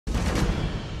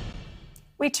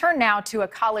We turn now to a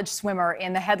college swimmer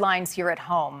in the headlines here at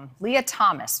home. Lia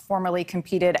Thomas formerly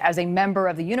competed as a member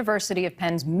of the University of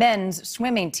Penn's men's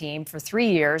swimming team for 3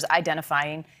 years,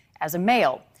 identifying as a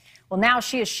male. Well, now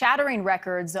she is shattering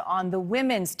records on the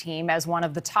women's team as one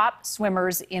of the top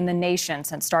swimmers in the nation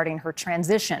since starting her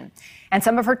transition. And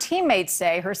some of her teammates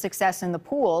say her success in the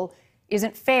pool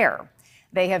isn't fair.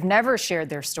 They have never shared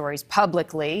their stories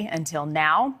publicly until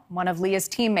now. One of Lia's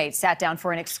teammates sat down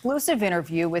for an exclusive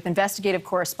interview with investigative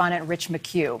correspondent Rich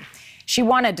McHugh. She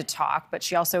wanted to talk, but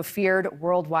she also feared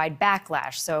worldwide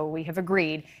backlash, so we have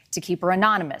agreed to keep her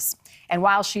anonymous. And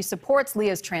while she supports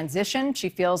Lia's transition, she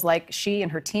feels like she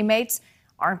and her teammates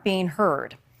aren't being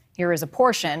heard. Here is a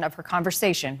portion of her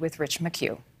conversation with Rich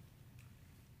McHugh.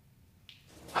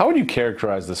 How would you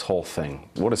characterize this whole thing?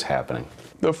 What is happening?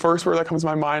 The first word that comes to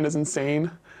my mind is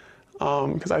insane,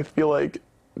 because I feel like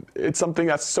it's something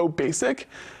that's so basic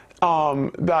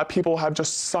that people have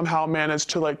just somehow managed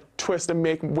to twist and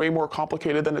make way more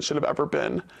complicated than it should have ever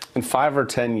been. In 5 or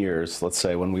 10 years, let's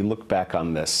say, when we look back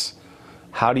on this,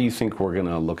 how do you think we're going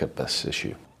to look at this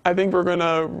issue? I think we're going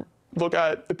to look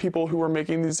at the people who were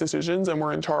making these decisions and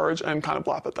were in charge and kind of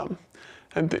laugh at them.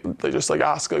 And they just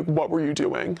ask, what were you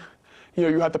doing? You know,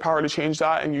 you had the power to change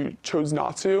that and you chose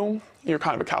not to. You're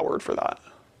kind of a coward for that.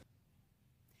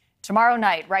 Tomorrow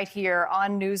night, right here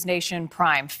on NewsNation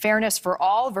Prime, fairness for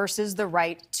all versus the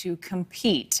right to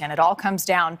compete. And it all comes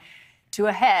down to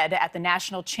a head at the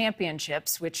national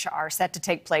championships, which are set to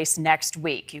take place next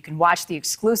week. You can watch the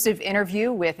exclusive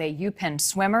interview with a UPenn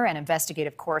swimmer and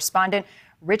investigative correspondent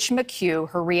Rich McHugh,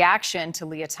 her reaction to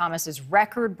Lia Thomas's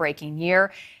record-breaking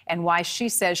year, and why she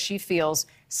says she feels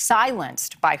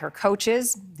silenced by her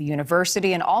coaches, the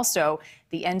university, and also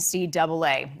the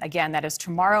NCAA. Again, that is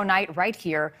tomorrow night right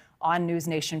here on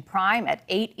NewsNation Prime at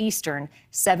 8 Eastern,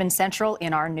 7 Central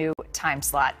in our new time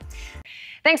slot.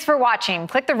 Thanks for watching.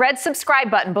 Click the red subscribe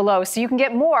button below so you can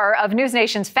get more of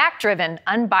NewsNation's fact-driven,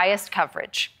 unbiased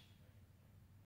coverage.